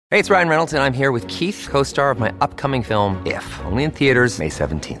Hey, it's Ryan Reynolds, and I'm here with Keith, co-star of my upcoming film, If, only in theaters May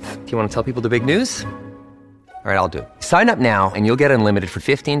 17th. Do you want to tell people the big news? All right, I'll do it. Sign up now and you'll get unlimited for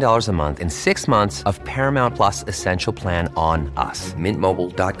 $15 a month and 6 months of Paramount Plus Essential Plan on us.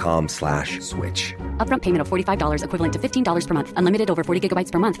 MintMobile.com/switch. Upfront payment of $45 equivalent to $15 per month. Unlimited over 40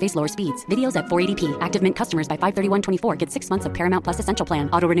 gigabytes per month. Face lower speeds. Videos at 480p. Active Mint customers by 531.24 get 6 months of Paramount Plus Essential Plan.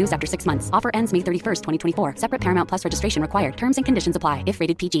 Auto renews after 6 months. Offer ends May 31st, 2024. Separate Paramount Plus registration required. Terms and conditions apply if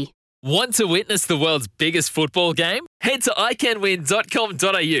rated PG. Want to witness the world's biggest football game? Head to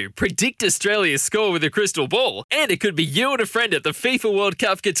iCanWin.com.au, predict Australia's score with a crystal ball, and it could be you and a friend at the FIFA World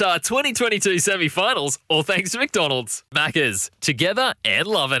Cup Qatar 2022 semi-finals, all thanks to McDonald's. Maccas, together and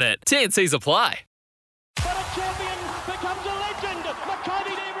loving it. TNCs apply. But a champion becomes a legend.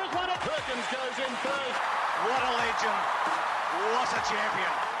 Maccabi Never has won it. Perkins goes in first. What a legend. What a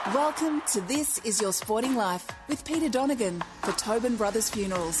champion. Welcome to This Is Your Sporting Life with Peter Donegan for Tobin Brothers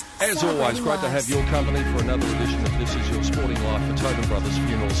Funerals. As always, great to have your company for another edition of This Is Your Sporting Life for Tobin Brothers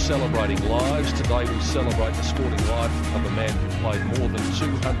Funerals, celebrating lives. Today we celebrate the sporting life of a man who played more than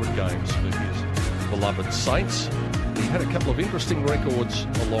 200 games for his beloved Saints. He had a couple of interesting records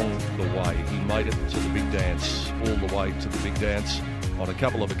along the way. He made it to the big dance, all the way to the big dance on a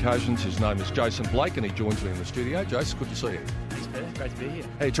couple of occasions. His name is Jason Blake and he joins me in the studio. Jason, good to see you. Great to be here.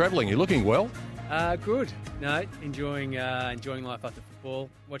 Hey, travelling, you're looking well. Good. No, enjoying life after football,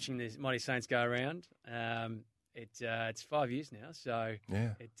 watching the mighty Saints go around. It's 5 years now, so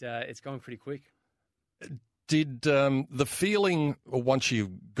yeah, it's going pretty quick. Did the feeling once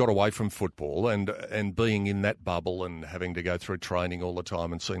you got away from football and being in that bubble and having to go through training all the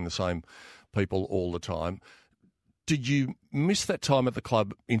time and seeing the same people all the time, did you miss that time at the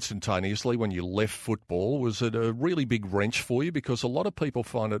club instantaneously when you left football? Was it a really big wrench for you? Because a lot of people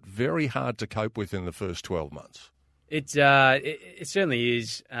find it very hard to cope with in the first 12 months. It certainly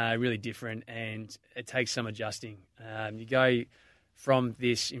is really different, and it takes some adjusting. You go from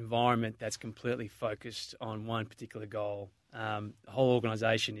this environment that's completely focused on one particular goal. The whole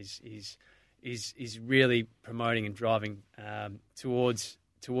organisation is really promoting and driving towards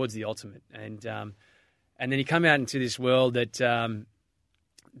the ultimate, and then you come out into this world that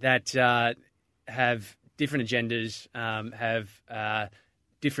have different agendas, have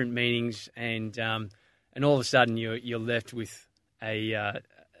different meanings, and all of a sudden you're left with a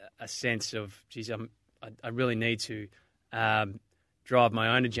sense of, geez, I really need to drive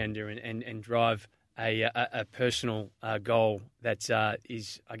my own agenda and drive a personal goal that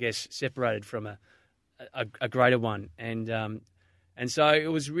is, I guess, separated from a greater one. And so it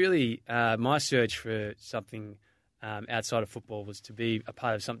was really my search for something outside of football was to be a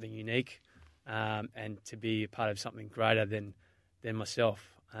part of something unique and to be a part of something greater than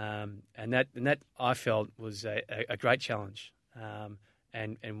myself. And that I felt was a great challenge and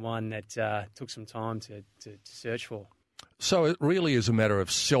one that took some time to search for. So it really is a matter of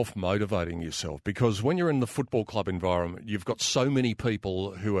self-motivating yourself, because when you're in the football club environment, you've got so many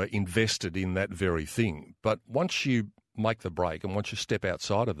people who are invested in that very thing. But once you make the break and once you step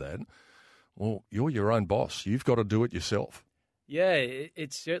outside of that, well, you're your own boss. You've got to do it yourself. Yeah,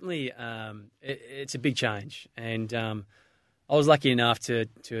 it's certainly it's a big change. And I was lucky enough to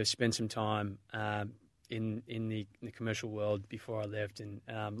spend some time in the commercial world before I left, and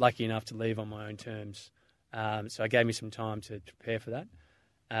lucky enough to leave on my own terms. So it gave me some time to prepare for that.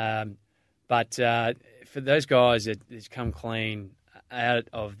 But for those guys that come clean out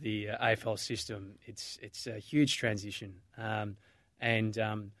of the AFL system, it's a huge transition. And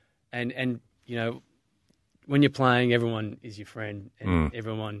you know, when you're playing, everyone is your friend, and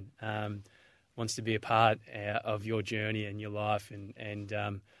everyone wants to be a part of your journey and your life. And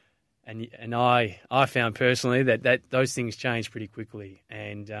I found personally that those things change pretty quickly.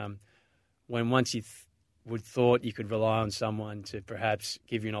 And when once you would thought you could rely on someone to perhaps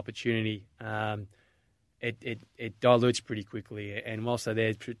give you an opportunity, it dilutes pretty quickly. And whilst they're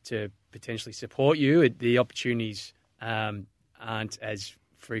there to potentially support you, the opportunities aren't as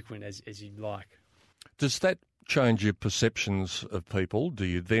frequent as you'd like. Does that change your perceptions of people? Do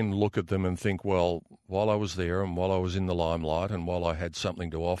you then look at them and think, well, while I was there and while I was in the limelight and while I had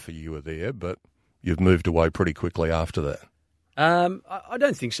something to offer, you were there, but you've moved away pretty quickly after that? I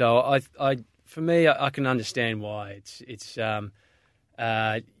don't think so. For me, I can understand why. It's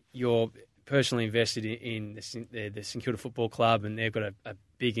you're personally invested in the St Kilda Football Club, and they've got a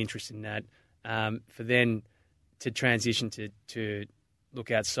big interest in that. For them to transition to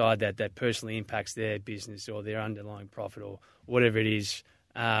look outside that personally impacts their business or their underlying profit or whatever it is,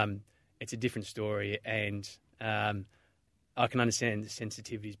 it's a different story. And I can understand the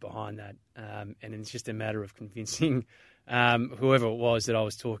sensitivities behind that. And it's just a matter of convincing whoever it was that I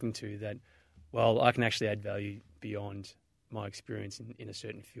was talking to, that, well, I can actually add value beyond my experience in a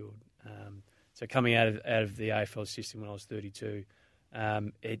certain field. So coming out of the AFL system when I was 32, I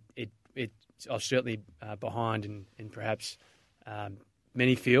was certainly behind in perhaps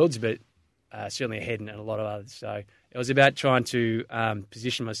many fields, but certainly ahead in a lot of others. So it was about trying to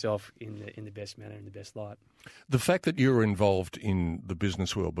position myself in the best manner, in the best light. The fact that you were involved in the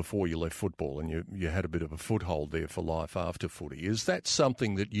business world before you left football and you had a bit of a foothold there for life after footy, is that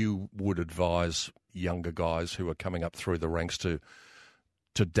something that you would advise younger guys who are coming up through the ranks to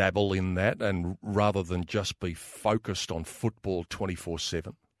dabble in that, and rather than just be focused on football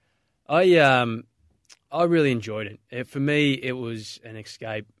 24/7? I really enjoyed it. For me, it was an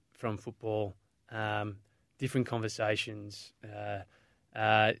escape from football, different conversations,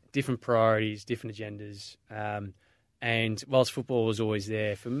 different priorities, different agendas. And whilst football was always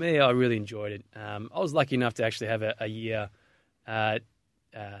there, for me, I really enjoyed it. I was lucky enough to actually have a year out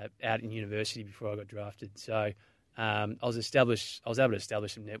in university before I got drafted. So I was able to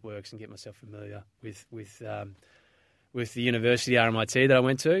establish some networks and get myself familiar with the university, RMIT, that I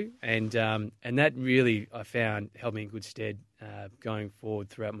went to, and that really, I found, held me in good stead going forward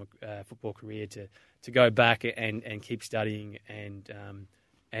throughout my football career to go back and keep studying and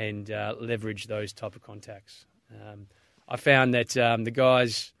leverage those type of contacts. I found that the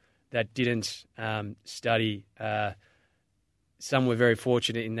guys that didn't study, some were very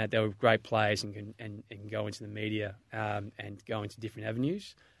fortunate in that they were great players and can go into the media and go into different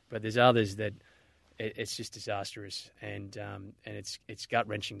avenues. But there's others that it's just disastrous, and it's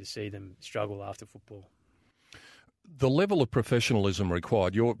gut-wrenching to see them struggle after football. The level of professionalism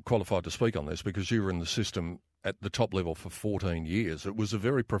required, you're qualified to speak on this because you were in the system at the top level for 14 years. It was a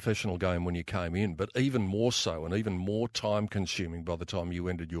very professional game when you came in, but even more so and even more time-consuming by the time you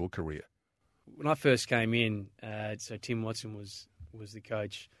ended your career. When I first came in, so Tim Watson was the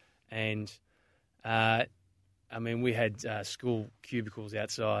coach, and we had school cubicles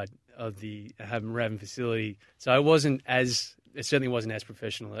outside of the Raven facility, so it certainly wasn't as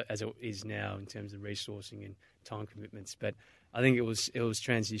professional as it is now in terms of resourcing and time commitments. But I think it was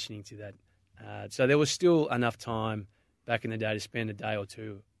transitioning to that. So there was still enough time back in the day to spend a day or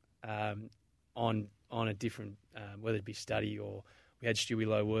two on a different, whether it be study, or we had Stewie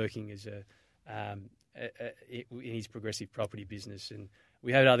Lowe working as in his progressive property business, and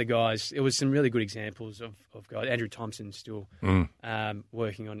we had other guys. It was some really good examples of guys. Andrew Thompson still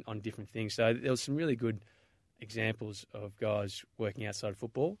working on different things. So there was some really good examples of guys working outside of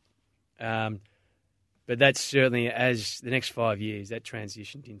football. But that's certainly, as the next 5 years, that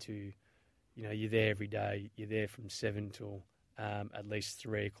transitioned into, you're there every day. You're there from 7 till at least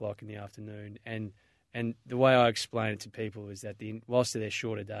 3 o'clock in the afternoon. And the way I explain it to people is that whilst they're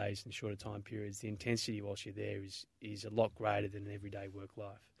shorter days and shorter time periods, the intensity whilst you're there is a lot greater than an everyday work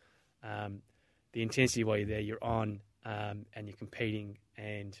life. The intensity while you're there, you're on and you're competing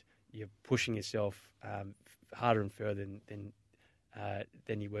and you're pushing yourself harder and further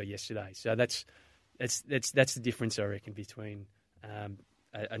than you were yesterday. So that's the difference, I reckon, between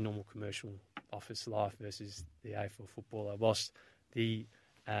a normal commercial office life versus the AFL footballer. Whilst the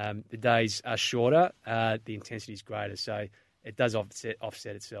days are shorter, the intensity is greater, so it does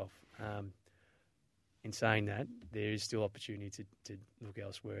offset itself. In saying that, there is still opportunity to look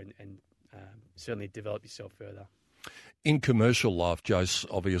elsewhere and certainly develop yourself further. In commercial life, Jace,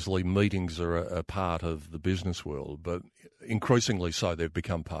 obviously meetings are a part of the business world, but increasingly so they've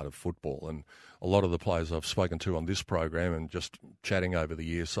become part of football. And a lot of the players I've spoken to on this program and just chatting over the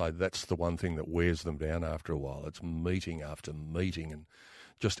years say that's the one thing that wears them down after a while. It's meeting after meeting, and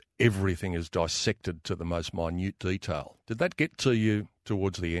just everything is dissected to the most minute detail. Did that get to you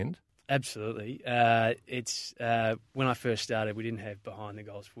towards the end? Absolutely. It's when I first started, we didn't have behind the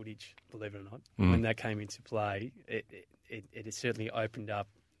goals footage, believe it or not. When that came into play, it certainly opened up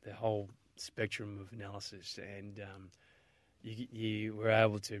the whole spectrum of analysis, and you were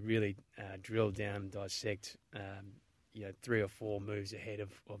able to really drill down and dissect 3 or 4 moves ahead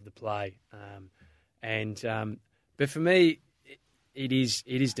of the play. But for me, it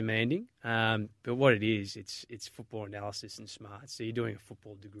is demanding. But what it is, it's football analysis and smarts. So you're doing a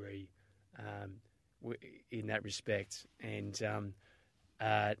football degree in that respect, and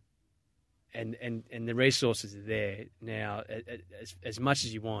the resources are there now. As much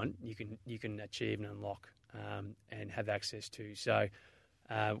as you want, you can achieve and unlock and have access to. So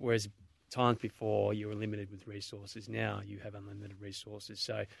whereas times before you were limited with resources, now you have unlimited resources.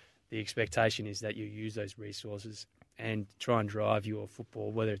 So the expectation is that you use those resources and try and drive your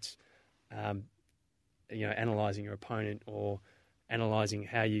football, whether it's analysing your opponent or analysing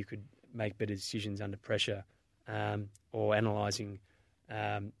how you could make better decisions under pressure. or analysing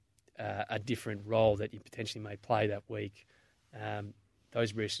a different role that you potentially may play that week,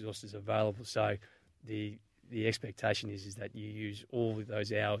 those resources are available. So the expectation is that you use all of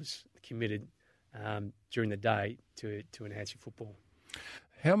those hours committed during the day to enhance your football.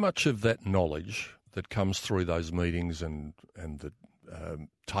 How much of that knowledge that comes through those meetings and the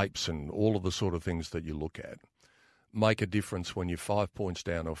tapes and all of the sort of things that you look at make a difference when you're 5 points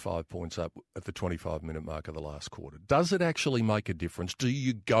down or 5 points up at the 25-minute mark of the last quarter? Does it actually make a difference? Do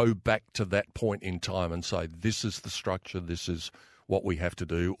you go back to that point in time and say, this is the structure, this is what we have to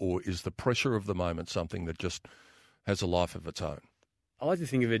do, or is the pressure of the moment something that just has a life of its own? I like to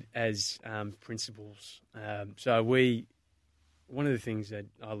think of it as principles. One of the things that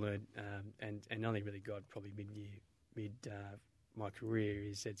I learned and only really got probably mid my career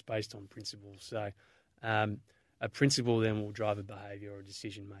is it's based on principles. So a principle then will drive a behaviour or your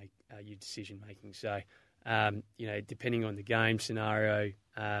decision making. So depending on the game scenario,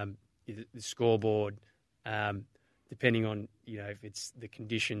 the scoreboard, depending on if it's the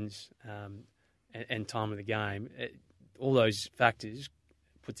conditions and time of the game, all those factors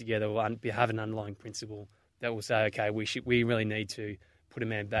put together will have an underlying principle that will say, okay, we really need to put a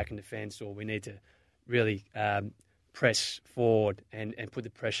man back in defence, or we need to really press forward and put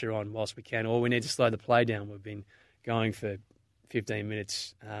the pressure on whilst we can, or we need to slow the play down. We've been going for 15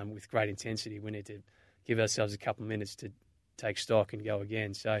 minutes with great intensity. We need to give ourselves a couple of minutes to take stock and go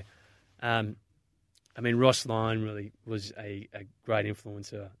again. So, Ross Lyon really was a great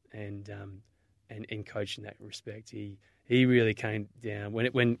influencer and coach in that respect. He really came down.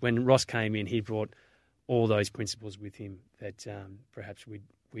 When Ross came in, he brought all those principles with him that perhaps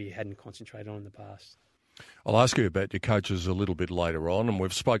we hadn't concentrated on in the past. I'll ask you about your coaches a little bit later on, and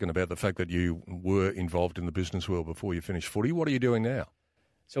we've spoken about the fact that you were involved in the business world before you finished footy. What are you doing now?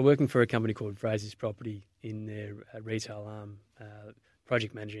 So working for a company called Fraser's Property in their retail arm,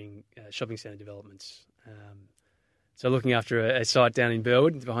 project managing shopping centre developments. So looking after a site down in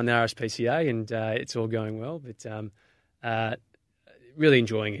Burwood behind the RSPCA, and it's all going well, but really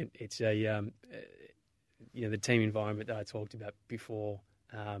enjoying it. It's the team environment that I talked about before.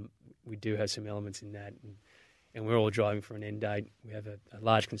 We do have some elements in that, and we're all driving for an end date. We have a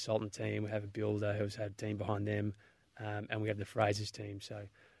large consultant team. We have a builder who's had a team behind them, and we have the Frasers team. So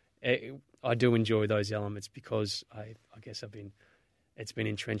I do enjoy those elements because I guess it's been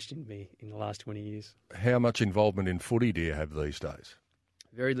entrenched in me in the last 20 years. How much involvement in footy do you have these days?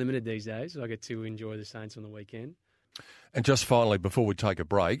 Very limited these days. I get to enjoy the Saints on the weekend. And just finally, before we take a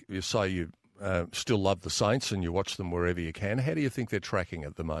break, you say you still love the Saints and you watch them wherever you can. How do you think they're tracking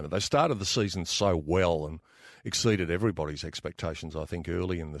at the moment? They started the season so well and exceeded everybody's expectations, I think,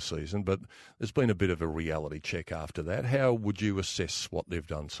 early in the season, but there's been a bit of a reality check after that. How would you assess what they've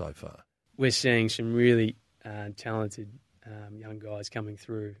done so far? We're seeing some really talented young guys coming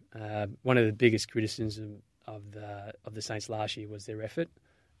through. One of the biggest criticisms of the Saints last year was their effort,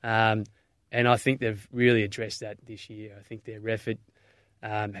 and I think they've really addressed that this year. I think their effort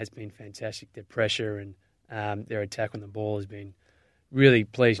has been fantastic. Their pressure and their attack on the ball has been really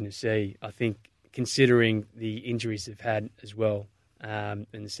pleasing to see. I think considering the injuries they've had as well and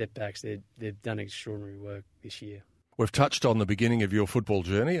the setbacks, they've done extraordinary work this year. We've touched on the beginning of your football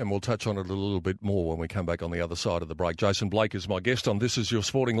journey, and we'll touch on it a little bit more when we come back on the other side of the break. Jason Blake is my guest on This Is Your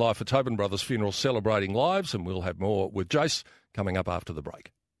Sporting Life for Tobin Brothers Funeral, celebrating lives, and we'll have more with Jace coming up after the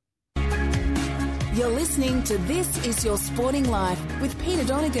break. You're listening to This Is Your Sporting Life with Peter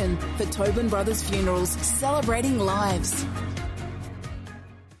Donegan for Tobin Brothers Funerals, celebrating lives.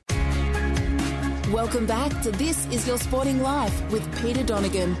 Welcome back to This Is Your Sporting Life with Peter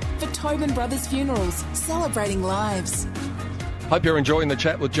Donegan for Tobin Brothers Funerals, celebrating lives. Hope you're enjoying the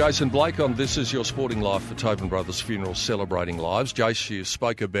chat with Jason Blake on This Is Your Sporting Life for Tobin Brothers Funerals, celebrating lives. Jace, you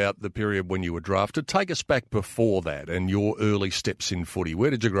spoke about the period when you were drafted. Take us back before that and your early steps in footy.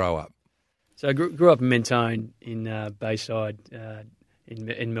 Where did you grow up? So I grew up in Mentone in Bayside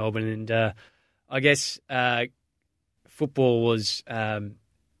in Melbourne, and I guess football was.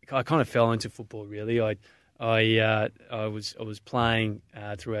 I kind of fell into football really. I was playing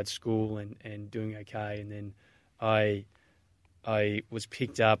throughout school and doing okay, and then I was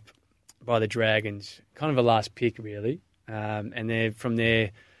picked up by the Dragons, kind of a last pick really, and then from there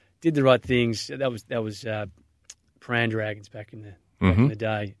did the right things. That was Paran Dragons back in the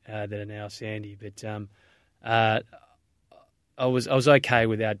day that are now Sandy, but I was okay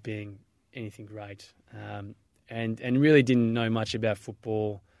without being anything great, and really didn't know much about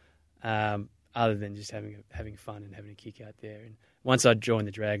football. Other than just having fun and having a kick out there. And once I joined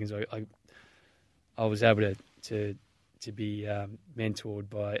the Dragons, I was able to to be mentored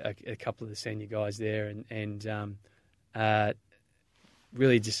by a couple of the senior guys there, and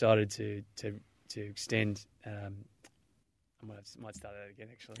really decided to extend. I might start that again,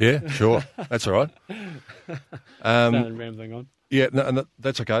 actually. Yeah, sure. That's all right. Started rambling on. Yeah, no,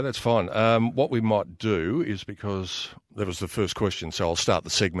 that's okay. That's fine. What we might do is, because that was the first question, so I'll start the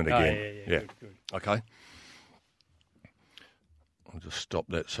segment again. Yeah. Good. Okay. I'll just stop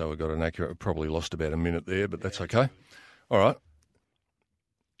that so we got an accurate. Probably lost about a minute there, but that's okay. All right.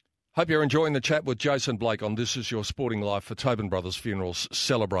 Hope you're enjoying the chat with Jason Blake on This Is Your Sporting Life for Tobin Brothers Funerals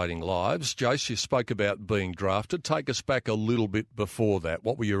Celebrating Lives. Jace, you spoke about being drafted. Take us back a little bit before that.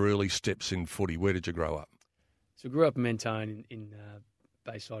 What were your early steps in footy? Where did you grow up? So I grew up in Mentone in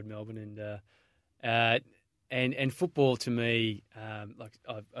Bayside, Melbourne, and football to me, I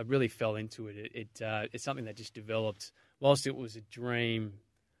really fell into it. It's something that just developed. Whilst it was a dream,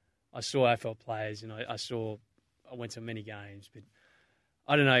 I saw AFL players and I went to many games, but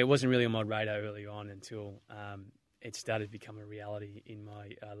I don't know, it wasn't really on my radar early on until it started to become a reality in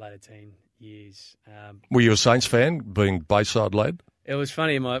my later teen years. Were you a Saints fan, being Bayside lad? It was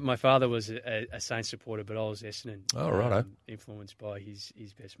funny. My father was a Saints supporter, but I was Essendon. Oh, righto. Influenced by his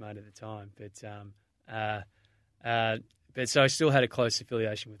best mate at the time. But so I still had a close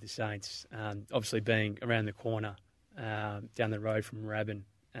affiliation with the Saints. Obviously, being around the corner, down the road from Moorabbin,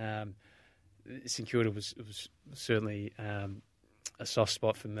 St Kilda was certainly a soft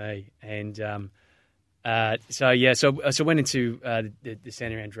spot for me. And so I went into the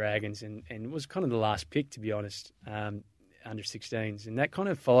Sandown Dragons, and it was kind of the last pick, to be honest. Under 16s, and that kind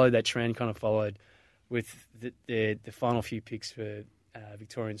of followed, that trend kind of followed with the final few picks for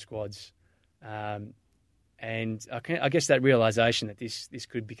Victorian squads, and I guess that realisation that this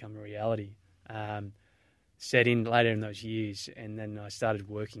could become a reality set in later in those years, and then I started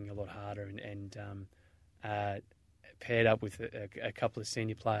working a lot harder and paired up with a couple of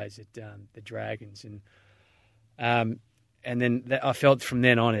senior players at the Dragons, and then I felt from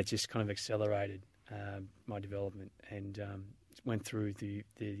then on it just kind of accelerated my development, and went through the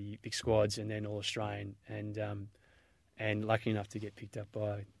big squads and then All Australian, and lucky enough to get picked up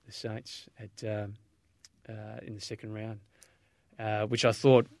by the Saints in the second round, which I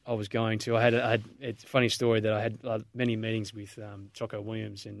thought I was going to. It's a funny story that I had many meetings with Jocko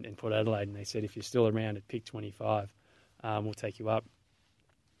Williams and Port Adelaide, and they said, if you're still around at pick 25, we'll take you up.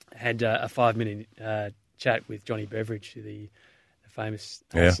 I had a 5-minute chat with Johnny Beveridge, the famous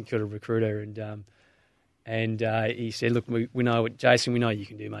St Kilda recruiter, and he said, "Look, we know what Jason, we know you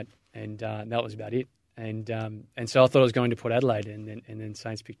can do, mate." And that was about it. And so I thought I was going to Port Adelaide, and then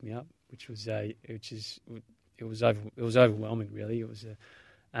Saints picked me up, which was overwhelming. Really, it was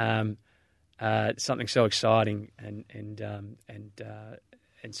something so exciting and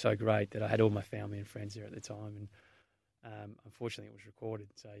so great that I had all my family and friends there at the time, and unfortunately, it was recorded,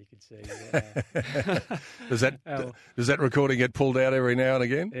 so you could see. Does that recording get pulled out every now and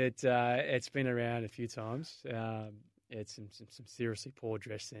again? It's been around a few times. It's some seriously poor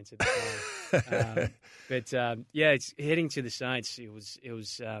dress sense at the time. It's heading to the Saints. It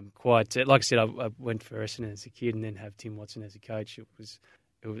was quite like I said. I went for Essendon as a kid, and then have Tim Watson as a coach. It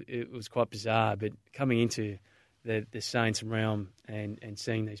was quite bizarre, but coming into the Saints realm and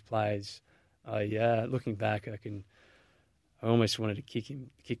seeing these players, looking back, I almost wanted to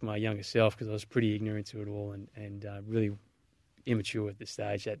kick my younger self, because I was pretty ignorant to it all and really immature at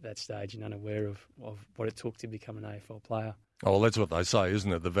that stage, and unaware of what it took to become an AFL player. Oh, well, that's what they say,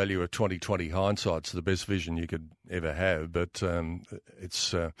 isn't it? The value of 20/20 hindsight's the best vision you could ever have. But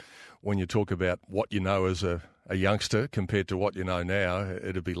it's when you talk about what you know as a youngster compared to what you know now,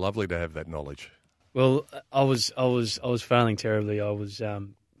 it'd be lovely to have that knowledge. Well, I was failing terribly. I was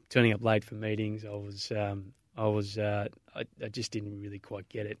turning up late for meetings. I just didn't really quite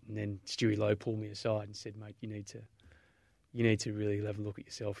get it. And then Stewie Lowe pulled me aside and said, "Mate, you need to really have a look at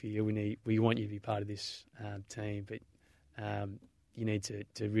yourself here. We want you to be part of this team, but you need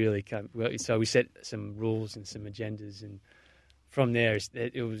to really come." So we set some rules and some agendas, and from there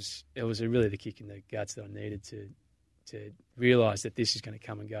it was really the kick in the guts that I needed to realise that this is going to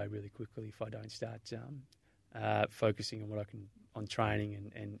come and go really quickly if I don't start focusing on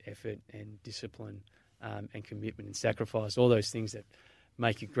training and effort and discipline. And commitment and sacrifice, all those things that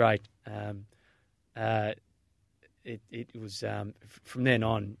make you great. It was from then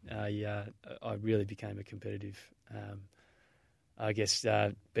on. I really became a competitive,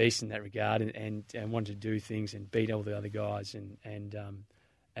 beast in that regard, and wanted to do things and beat all the other guys, and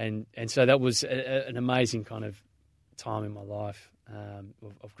so that was an amazing kind of time in my life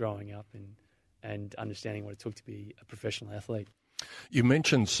of growing up and understanding what it took to be a professional athlete. You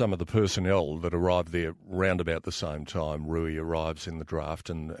mentioned some of the personnel that arrived there round about the same time. Rui arrives in the draft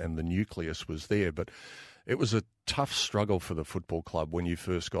and the nucleus was there, but it was a tough struggle for the football club when you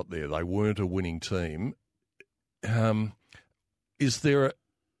first got there. They weren't a winning team. Is there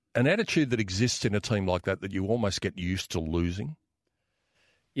an attitude that exists in a team like that you almost get used to losing?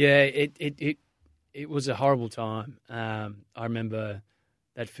 Yeah, it was a horrible time. I remember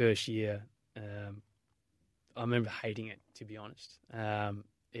that first year. I remember hating it, to be honest.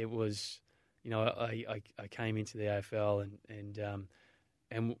 It was, I came into the AFL and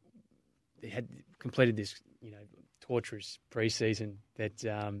they had completed this, torturous pre-season that,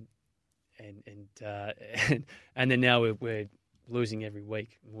 and then now we're losing every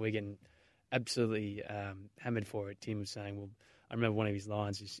week. We're getting absolutely hammered for it. Tim was saying, well, I remember one of his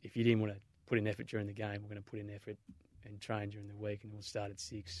lines is, if you didn't want to put in effort during the game, we're going to put in effort and train during the week, and we'll start at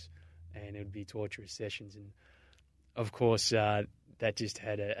 6, and it would be torturous sessions. And of course, that just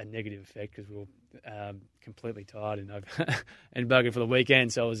had a negative effect because we were completely tired and bugging for the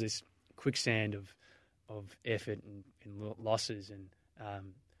weekend. So it was this quicksand of effort and losses,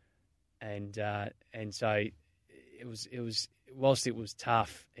 and so it was whilst it was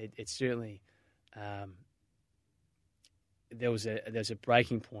tough, it certainly there was a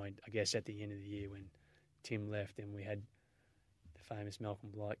breaking point, I guess, at the end of the year when Tim left and we had the famous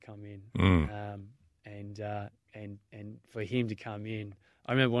Malcolm Blight come in, and for him to come in,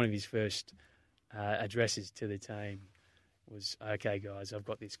 I remember one of his first addresses to the team was, "Okay, guys, I've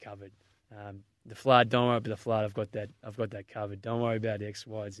got this covered. The flood, don't worry about the flood. I've got that covered. Don't worry about X,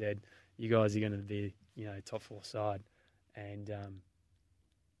 Y, Z. You guys are going to be, top 4 side." And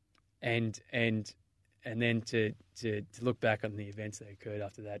then to look back on the events that occurred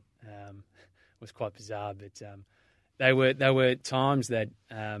after that was quite bizarre. But they were times that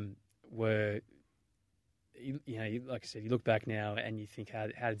were, like I said, you look back now and you think, how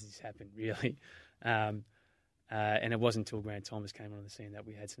did this happen, really? And it wasn't until Grant Thomas came on the scene that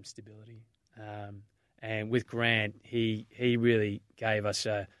we had some stability. And with Grant, he really gave us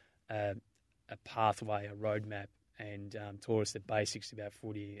a pathway, a roadmap, and taught us the basics about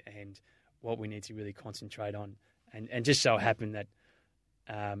footy and what we need to really concentrate on. And just so happened that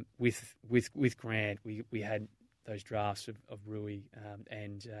with Grant, we had those drafts of Rui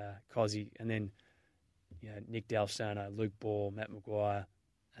and Cozzy, and then Nick Dalsano, Luke Ball, Matt Maguire,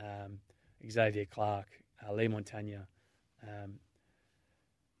 Xavier Clark, Lee Montagna.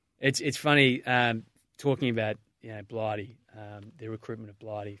 It's funny talking about Blighty, the recruitment of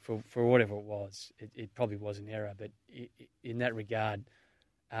Blighty for whatever it was. It probably was an error, but in that regard,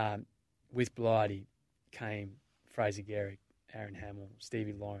 with Blighty came Fraser Gehrig, Aaron Hamill,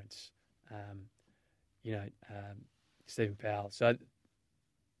 Stevie Lawrence, Stephen Powell. So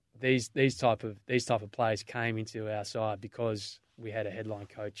these type of players came into our side because we had a headline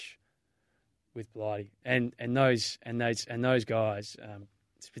coach with Blighty, and those guys,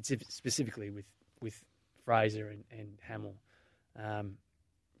 specifically with Fraser and Hamill,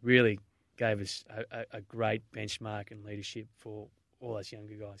 really gave us a great benchmark and leadership for all us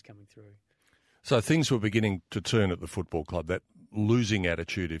younger guys coming through. So things were beginning to turn at the football club. That losing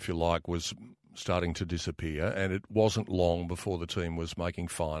attitude, if you like, was starting to disappear, and it wasn't long before the team was making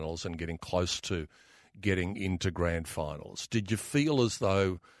finals and getting close to getting into grand finals. Did you feel as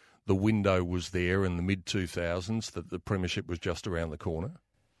though the window was there in the mid-2000s, that the premiership was just around the corner?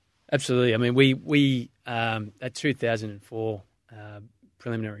 Absolutely. I mean, we that 2004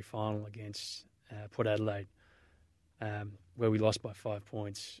 preliminary final against Port Adelaide, where we lost by 5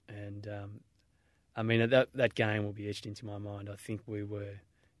 points, and I mean that game will be etched into my mind. I think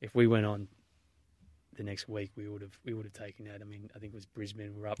if we went on the next week, we would have taken that. I mean, I think it was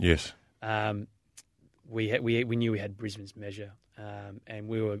Brisbane. We're up. Yes. We knew we had Brisbane's measure, and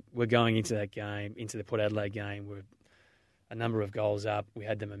we're going into that game, into the Port Adelaide game, we're a number of goals up. We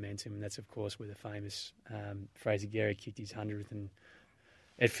had the momentum, and that's of course where the famous Fraser Gehrig kicked his 100th, and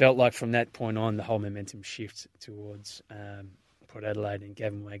it felt like from that point on the whole momentum shifts towards Port Adelaide, and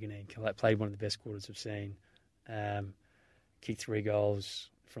Gavin Wagoney played one of the best quarters I've seen. Kicked 3 goals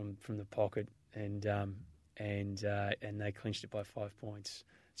from the pocket, and they clinched it by 5 points.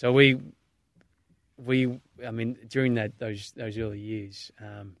 So I mean, during those early years,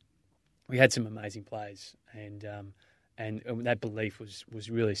 we had some amazing plays, and that belief was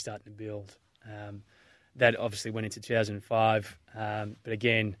really starting to build. That obviously went into 2005, but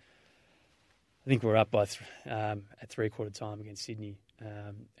again, I think we're up by at 3/4 time against Sydney,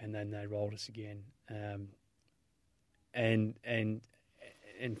 and then they rolled us again. And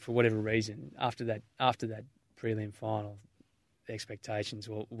for whatever reason, after that prelim final, the expectations,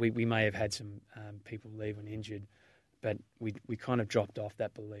 well, we may have had some people leave and injured, but we kind of dropped off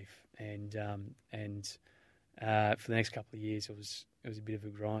that belief, and for the next couple of years, it was a bit of a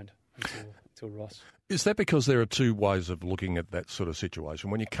grind until Ross. Is that because there are two ways of looking at that sort of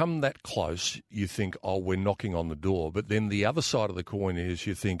situation? When you come that close, you think, oh, we're knocking on the door. But then the other side of the coin is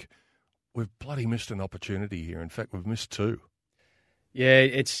you think, we've bloody missed an opportunity here. In fact, we've missed two. Yeah,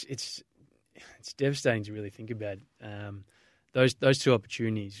 it's devastating to really think about. Those two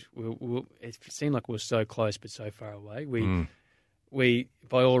opportunities, it seemed like we were so close but so far away. We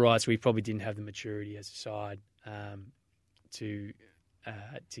by all rights, we probably didn't have the maturity as a side to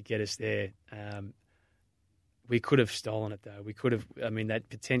get us there. We could have stolen it though. We could have. I mean, that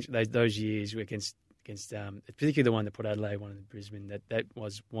potential those years against particularly the one that put Adelaide, one in Brisbane. That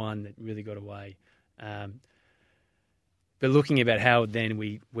was one that really got away. But looking about how then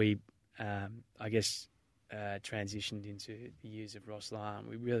we I guess transitioned into the years of Ross Lyon,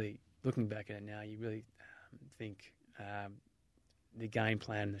 we really, looking back at it now, you really think the game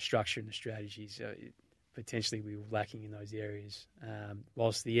plan, the structure, and the strategies. Potentially we were lacking in those areas.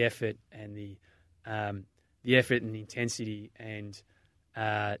 Whilst the effort and the intensity and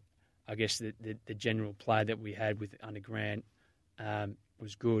I guess the general play that we had under Grant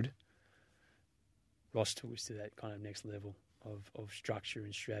was good, Ross took us to that kind of next level of structure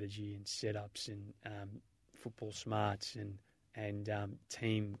and strategy and setups and football smarts and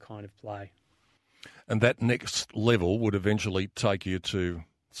team kind of play. And that next level would eventually take you to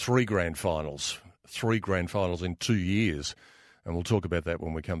three grand finals in 2 years. And we'll talk about that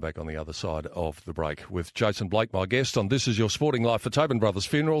when we come back on the other side of the break with Jason Blake, my guest on This Is Your Sporting Life for Tobin Brothers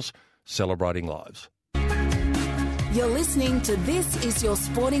Funerals, celebrating lives. You're listening to This Is Your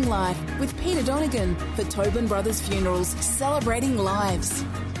Sporting Life with Peter Donegan for Tobin Brothers Funerals, celebrating lives.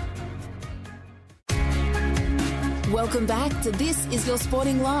 Welcome back to This Is Your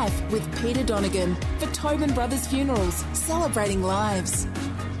Sporting Life with Peter Donegan for Tobin Brothers Funerals, celebrating lives.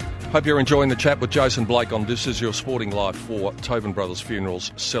 Hope you're enjoying the chat with Jason Blake on This Is Your Sporting Life for Tobin Brothers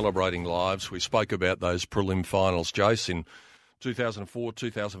Funerals, celebrating lives. We spoke about those prelim finals, Jace, in 2004,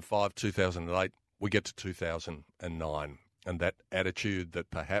 2005, 2008. We get to 2009, and that attitude that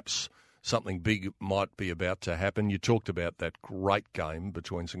perhaps something big might be about to happen. You talked about that great game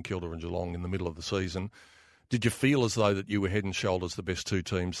between St Kilda and Geelong in the middle of the season. Did you feel as though that you were head and shoulders the best two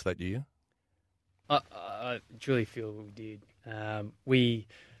teams that year? I truly feel we did. We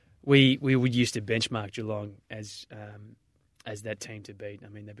used to benchmark Geelong as that team to beat. I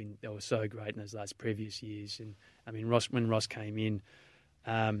mean, they were so great in those last previous years, and I mean, when Ross came in,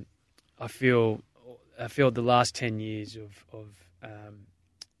 I feel the last 10 years of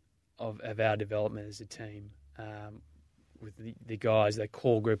our development as a team, with the guys, that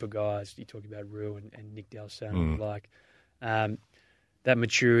core group of guys, you talk about Rue and Nick Delso, that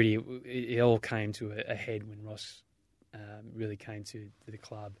maturity, it all came to a head when Ross really came to the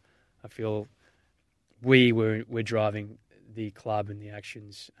club. I feel we're driving the club and the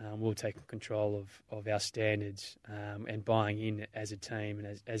actions. We're taking control of our standards and buying in as a team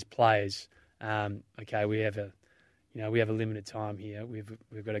and as players. Okay, we have a limited time here. We've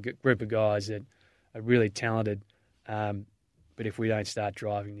got a group of guys that are really talented, but if we don't start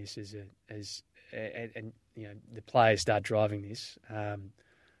driving this and the players start driving this,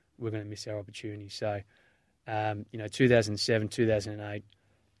 we're going to miss our opportunity. So, 2007, 2008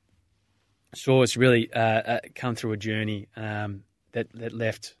 saw us really come through a journey that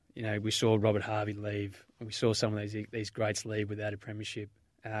left. We saw Robert Harvey leave. We saw some of these greats leave without a premiership,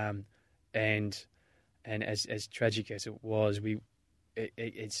 and as tragic as it was,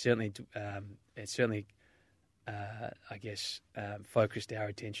 it certainly I guess focused our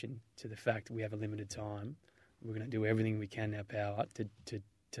attention to the fact that we have a limited time. We're going to do everything we can in our power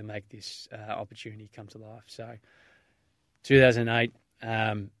to make this opportunity come to life. So, 2008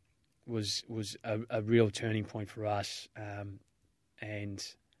 was a real turning point for us,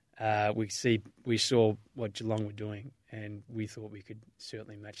 and we saw what Geelong were doing, and we thought we could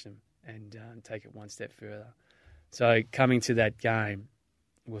certainly match them and take it one step further. So, coming to that game,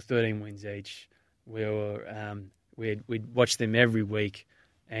 we were 13 wins each. We'd watch them every week,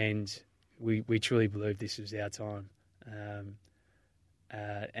 and we truly believed this was our time.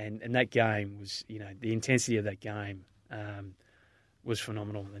 And that game was, the intensity of that game was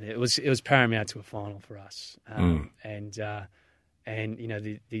phenomenal, and it was paramount to a final for us. And the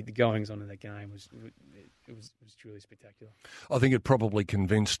goings on in that game was truly spectacular. I think it probably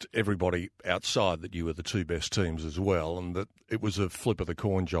convinced everybody outside that you were the two best teams as well, and that it was a flip of the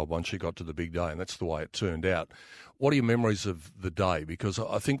coin job once you got to the big day, and that's the way it turned out. What are your memories of the day? Because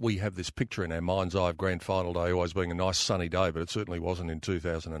I think we have this picture in our mind's eye of grand final day always being a nice sunny day, but it certainly wasn't in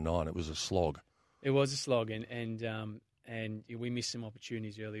 2009. It was a slog. It was a slog, and we missed some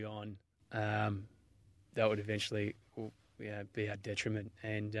opportunities early on that would eventually be our detriment.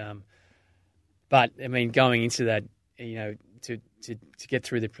 And but I mean, going into that, to get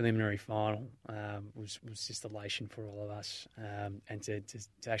through the preliminary final was just elation for all of us, and to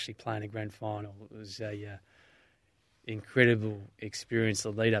actually play in a grand final was a incredible experience.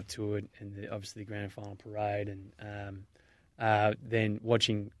 The lead up to it, and obviously the grand final parade, and then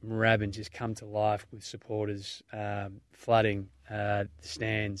watching Moorabbin just come to life with supporters flooding the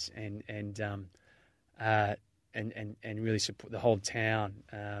stands and really support the whole town,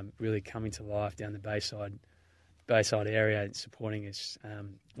 really coming to life down the Bayside area and supporting us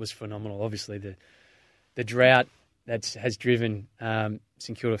was phenomenal. Obviously, the drought that has driven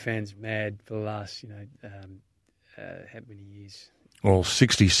St Kilda fans mad for the last how many years? Well,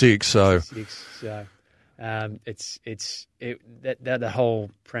 66. So. 66, so. The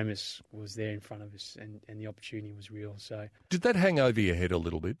whole premise was there in front of us, and the opportunity was real. So, did that hang over your head a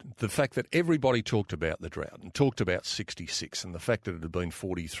little bit? The fact that everybody talked about the drought and talked about 66, and the fact that it had been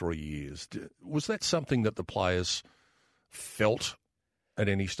 43 years, was that something that the players felt at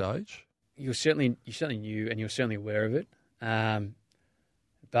any stage? You certainly knew, and you were certainly aware of it.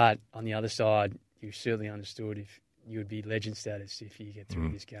 But on the other side, you certainly understood if you would be legend status if you get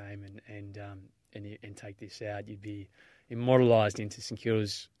through this game and take this out. You'd be immortalised into St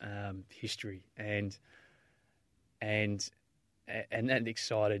Kilda's history, and that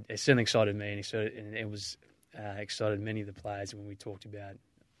excited. It certainly excited me, and it was excited many of the players when we talked about,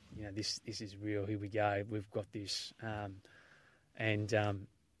 this is real. Here we go. We've got this, and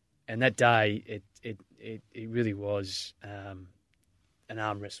that day it really was an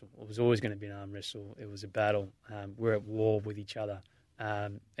arm wrestle. It was always going to be an arm wrestle. It was a battle. We're at war with each other.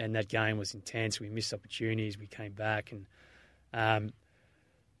 And that game was intense. We missed opportunities. We came back, but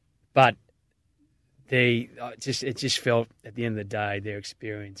it just felt at the end of the day their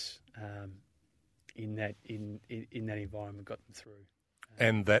experience in that environment got them through.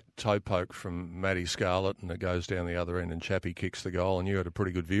 And that toe poke from Matty Scarlett, and it goes down the other end, and Chappie kicks the goal, and you had a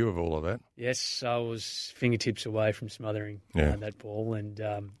pretty good view of all of that. Yes, I was fingertips away from smothering that ball, and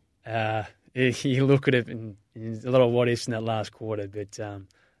you look at it, and there's a lot of what ifs in that last quarter, but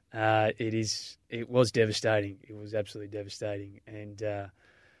it was devastating. It was absolutely devastating, and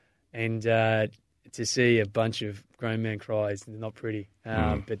to see a bunch of grown men cry is not pretty.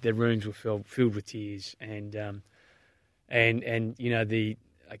 But their rooms were filled with tears, and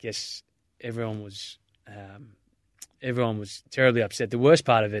I guess everyone was terribly upset. The worst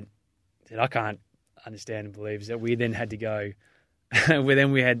part of it that I can't understand and believe is that we then had to go. They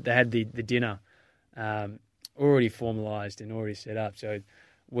had the dinner already formalised and already set up. So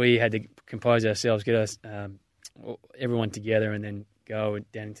we had to compose ourselves, get us everyone together, and then go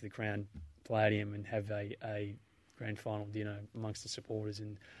down into the Crown Palladium and have a grand final dinner amongst the supporters.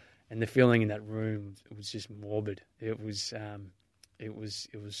 And the feeling in that room, it was just morbid. It was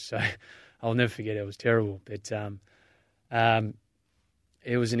so. I'll never forget it. It was terrible, but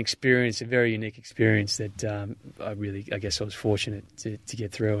it was an experience, a very unique experience that I guess I was fortunate to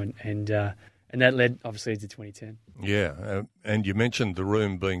get through, and that led obviously to 2010. Yeah, and you mentioned the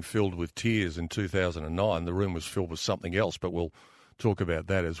room being filled with tears in 2009. The room was filled with something else, but we'll talk about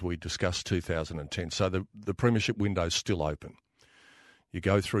that as we discuss 2010. So the premiership window's still open. You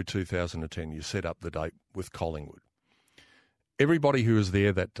go through 2010, you set up the date with Collingwood. Everybody who was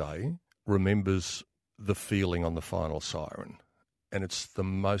there that day remembers the feeling on the final siren. And it's the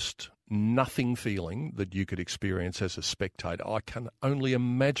most nothing feeling that you could experience as a spectator. I can only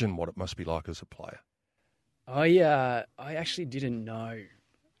imagine what it must be like as a player. I actually didn't know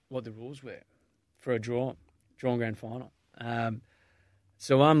what the rules were for a drawn grand final.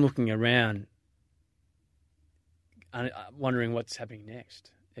 So I'm looking around, wondering what's happening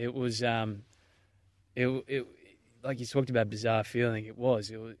next. It was, it like you talked about, bizarre feeling. It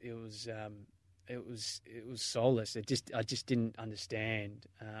was soulless. I just didn't understand.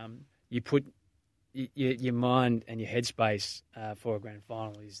 You put your mind and your headspace for a grand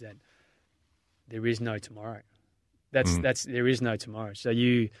final is that there is no tomorrow. That's there is no tomorrow. So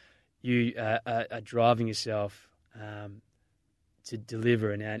you are driving yourself to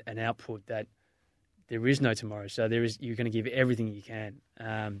deliver an output that there is no tomorrow. So you're going to give everything you can.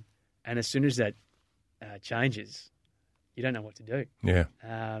 And as soon as that changes, you don't know what to do. Yeah.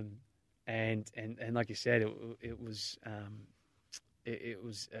 And like you said, it was a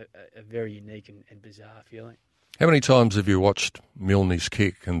very unique and bizarre feeling. How many times have you watched Milne's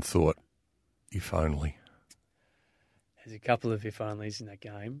kick and thought, if only? There's a couple of if onlys in that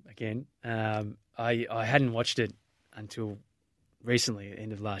game. Again, I hadn't watched it until recently,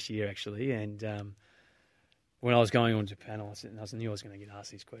 end of last year actually, and when I was going on Japan, I knew I was going to get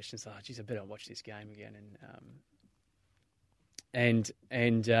asked these questions. So, geez, I better watch this game again. And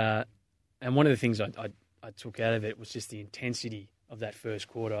one of the things I took out of it was just the intensity of that first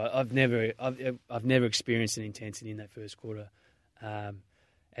quarter. I've never experienced an intensity in that first quarter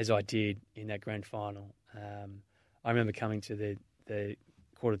as I did in that grand final. I remember coming to the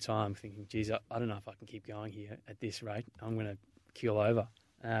quarter time thinking, geez, I don't know if I can keep going here at this rate. I'm going to keel over.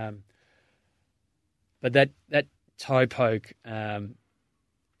 But that toe poke,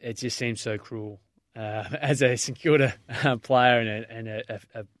 it just seems so cruel. As a St Kilda player and a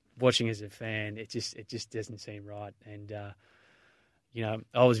watching as a fan, it just doesn't seem right. And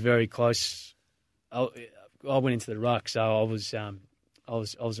I was very close. I went into the ruck, so I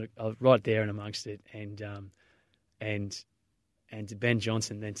was right there and amongst it. And to Ben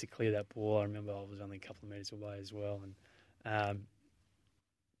Johnson then to clear that ball, I remember I was only a couple of metres away as well. And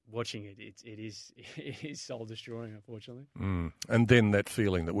watching it is soul destroying, unfortunately. And then that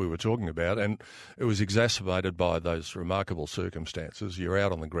feeling that we were talking about, and it was exacerbated by those remarkable circumstances. You're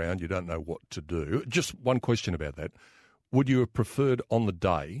out on the ground, you don't know what to do. Just one question about that. Would you have preferred on the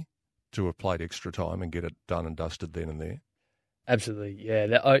day to have played extra time and get it done and dusted then and there? Absolutely,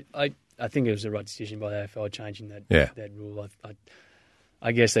 yeah. I think it was the right decision by the AFL changing that rule.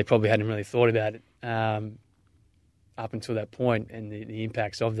 I guess they probably hadn't really thought about it up until that point and the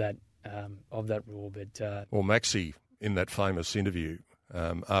impacts of that rule. But well, Maxi in that famous interview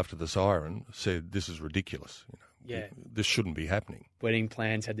after the siren said, "This is ridiculous. This shouldn't be happening." Wedding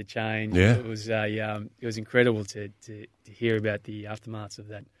plans had to change. Yeah. It was incredible to hear about the aftermaths of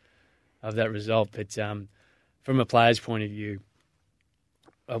that result. But from a player's point of view,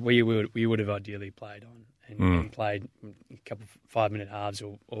 we would have ideally played on and played a couple of 5-minute halves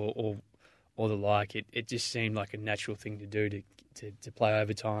or the like. It just seemed like a natural thing to do to play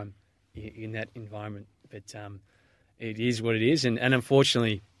overtime in that environment. But it is what it is, and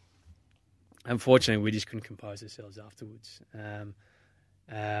unfortunately, we just couldn't compose ourselves afterwards.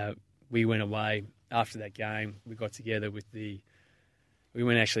 We went away after that game. We got together we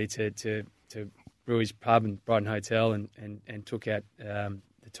went actually to Brewer's Pub and Brighton Hotel and took out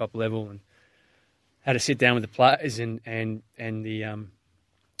the top level and had a sit down with the players and the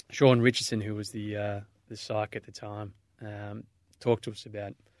Sean Richardson, who was the psych at the time, talked to us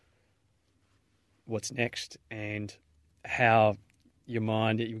about what's next and how your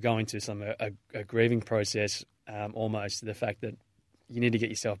mind, you're going through a grieving process, almost, the fact that you need to get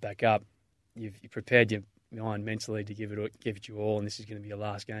yourself back up. You've prepared your mind mentally to give it your all, and this is going to be your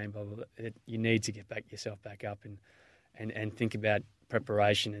last game. Blah, blah, blah. You need to get yourself back up and think about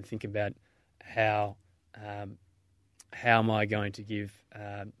preparation and think about how am I going to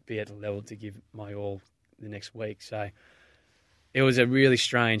be at the level to give my all the next week. So it was a really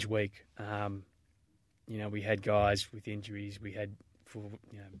strange week. We had guys with injuries. We had a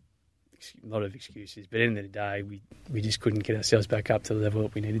lot of excuses. But at the end of the day, we just couldn't get ourselves back up to the level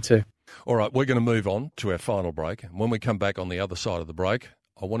that we needed to. All right, we're going to move on to our final break. When we come back on the other side of the break,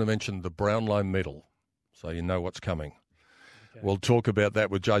 I want to mention the Brownlow Medal, so you know what's coming. Okay. We'll talk about that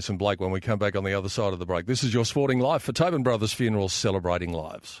with Jason Blake when we come back on the other side of the break. This is your Sporting Life for Tobin Brothers Funerals, celebrating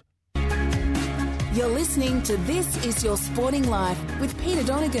lives. You're listening to This Is Your Sporting Life with Peter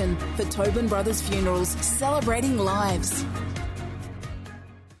Donegan for Tobin Brothers Funerals, celebrating lives.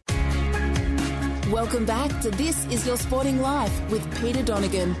 Welcome back to This Is Your Sporting Life with Peter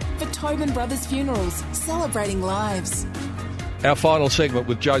Donegan for Tobin Brothers Funerals, celebrating lives. Our final segment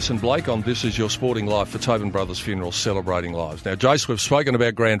with Jason Blake on This Is Your Sporting Life for Tobin Brothers Funerals, celebrating lives. Now, Jace, we've spoken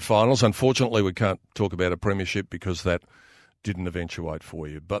about grand finals. Unfortunately, we can't talk about a premiership because that didn't eventuate for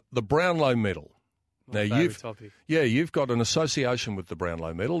you. But the Brownlow Medal. Now, you've got an association with the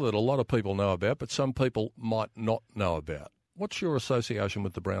Brownlow Medal that a lot of people know about, but some people might not know about. What's your association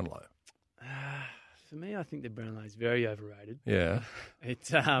with the Brownlow? For me, I think the Brownlow is very overrated. Yeah.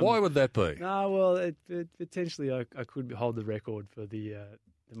 Why would that be? No, well, potentially I could hold the record for the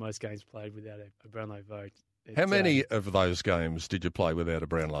most games played without a Brownlow vote. How many of those games did you play without a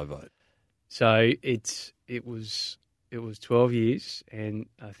Brownlow vote? So it was 12 years, and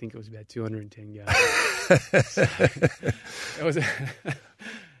I think it was about 210 games. So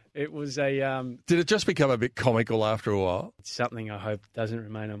it was a. Did it just become a bit comical after a while? It's something I hope doesn't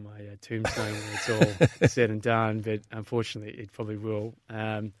remain on my tombstone when it's all said and done, but unfortunately it probably will.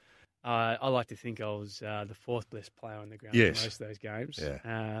 I like to think I was the fourth best player on the ground for most of those games. Yeah.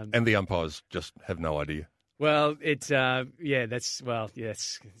 And the umpires just have no idea. Well, it's yes,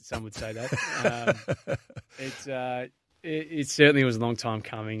 some would say that. It certainly was a long time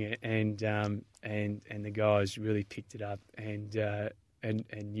coming, and and the guys really picked it up and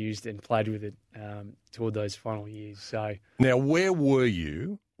used and played with it toward those final years. So now, where were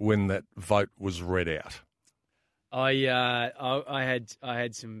you when that vote was read out? I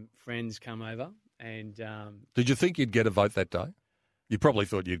had some friends come over and. Did you think you'd get a vote that day? You probably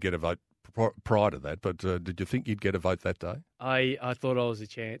thought you'd get a vote prior to that, but did you think you'd get a vote that day? I thought I was a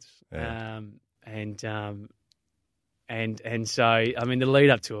chance, Yeah. and so I mean the lead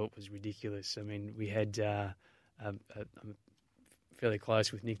up to it was ridiculous. I mean we had I'm fairly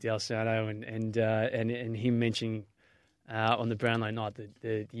close with Nick D'Alessano and him mentioning on the Brownlow night that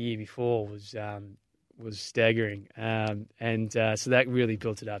the year before was staggering, so that really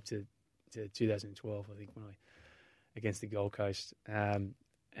built it up to 2012. I think when I against the Gold Coast.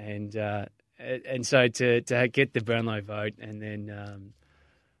 And so to get the Brownlow vote, and then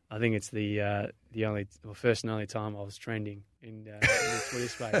I think it's the first and only time I was trending in the Twitter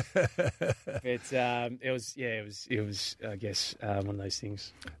space. But it was I guess one of those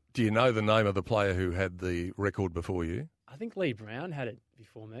things. Do you know the name of the player who had the record before you? I think Lee Brown had it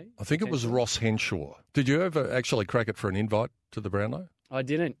before me. I think it was Ross Henshaw. Did you ever actually crack it for an invite to the Brownlow? I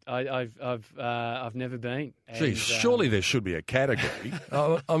didn't. I've never been. Geez, surely there should be a category.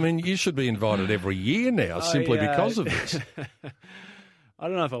 I mean, you should be invited every year now simply because of this. I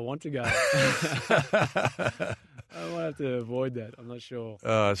don't know if I want to go. I might have to avoid that. I'm not sure.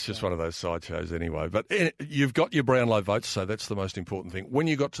 It's just one of those sideshows anyway. But you've got your Brownlow votes, so that's the most important thing. When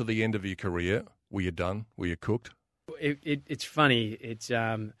you got to the end of your career, were you done? Were you cooked? It's funny. It's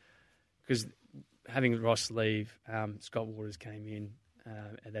because having Ross leave, Scott Waters came in.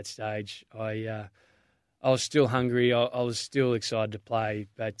 At that stage, I was still hungry. I was still excited to play,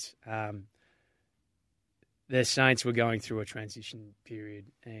 but the Saints were going through a transition period,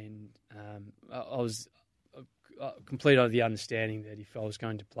 and I was complete of the understanding that if I was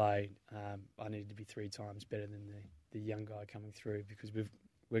going to play, I needed to be 3 times better than the young guy coming through, because we're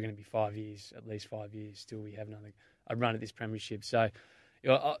going to be 5 years, at least 5 years, till we have a run at this premiership. So,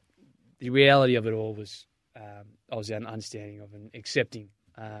 the reality of it all was. I was understanding of and accepting,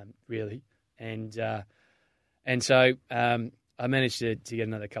 really, and so I managed to get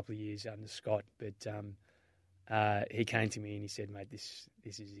another couple of years under Scott. But he came to me and he said, "Mate, this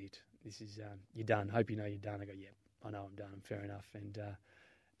is it. This is you're done. Hope you know you're done." I go, "Yeah, I know I'm done. Fair enough." And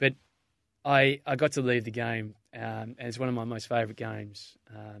but I got to leave the game, and it's one of my most favourite games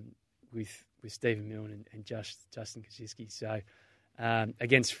with Stephen Milne and Justin Koschitzke. So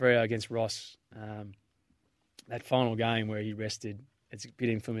against Freo, against Ross. That final game where he rested, it's a bit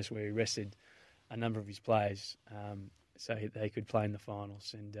infamous, where he rested a number of his players so they could play in the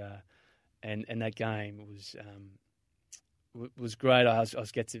finals, and that game was great. I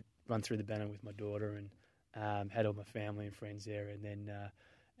was get to run through the banner with my daughter and had all my family and friends there,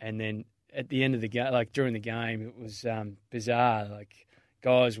 and then at the end of the game, like during the game, it was bizarre. Like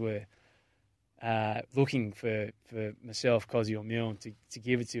guys were looking for myself, Cozzy or Milne to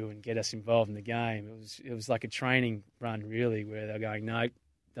give it to and get us involved in the game. It was like a training run, really, where they're going, no,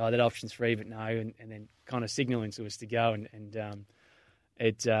 that option's free, but no, and then kind of signalling to us to go, and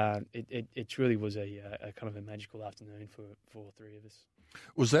it truly was a kind of a magical afternoon for all 3 of us.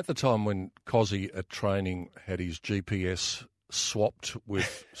 Was that the time when Cozzy at training had his GPS swapped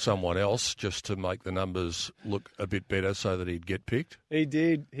with someone else just to make the numbers look a bit better so that he'd get picked? He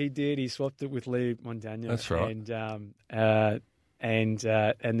did. He swapped it with Lee Montagna. That's right. And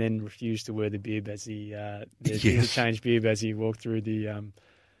then refused to wear the bib as the interchange bib as he walked through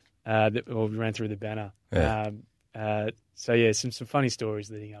or ran through the banner. Yeah. So yeah, some funny stories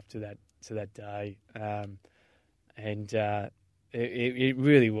leading up to that day, and it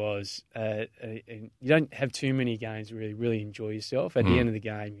really was. You don't have too many games to really enjoy yourself. At the end of the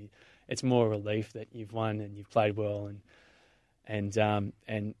game, it's more a relief that you've won and you've played well, and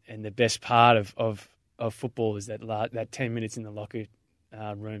the best part of football is that 10 minutes in the locker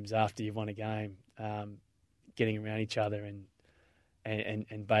rooms after you've won a game, getting around each other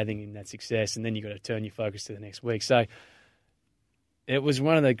and bathing in that success, and then you've got to turn your focus to the next week. So it was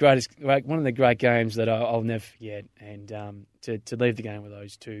one of the great games that I'll never forget, and to leave the game with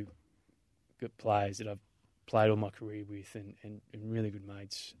those 2 good players that I've played all my career with and really good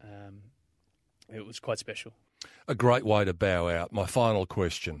mates, it was quite special. A great way to bow out. My final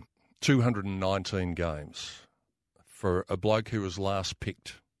question: 219 games for a bloke who was last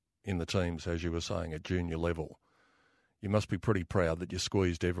picked in the teams, as you were saying, at junior level. You must be pretty proud that you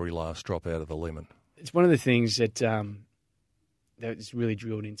squeezed every last drop out of the lemon. It's one of the things that is really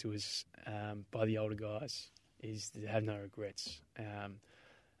drilled into us by the older guys, is to have no regrets.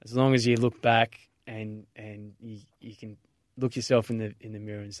 As long as you look back and you can look yourself in the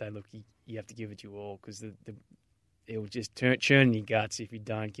mirror and say, look, you have to give it your all, because it will just churn in your guts if you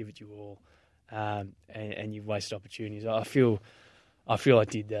don't give it your all, and you've wasted opportunities. I feel I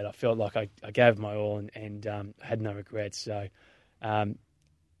did that. I felt like I gave my all and had no regrets. So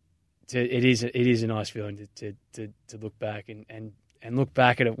it is a nice feeling to look back and look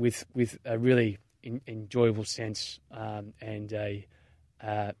back at it with a really enjoyable sense, and a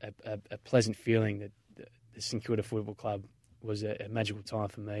pleasant feeling that the St Kilda Football Club was a magical time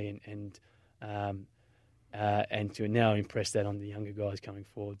for me, and to now impress that on the younger guys coming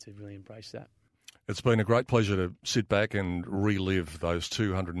forward to really embrace that. It's been a great pleasure to sit back and relive those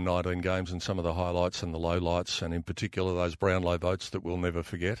 219 games and some of the highlights and the lowlights, and in particular those Brownlow votes that we'll never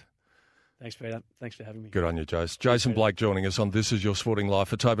forget. Thanks, Peter. Thanks for having me. Good on you, Jace. Jason Blake joining us on This Is Your Sporting Life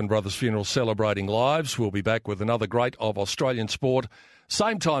for Tobin Brothers Funeral, celebrating lives. We'll be back with another great of Australian sport,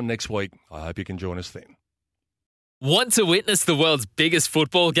 same time next week. I hope you can join us then. Want to witness the world's biggest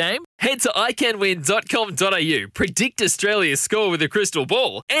football game? Head to iCanWin.com.au, predict Australia's score with a crystal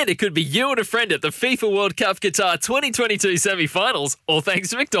ball, and it could be you and a friend at the FIFA World Cup Qatar 2022 semi-finals, all thanks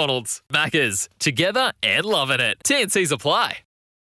to McDonald's. Maccas, together and loving it. TNCs apply.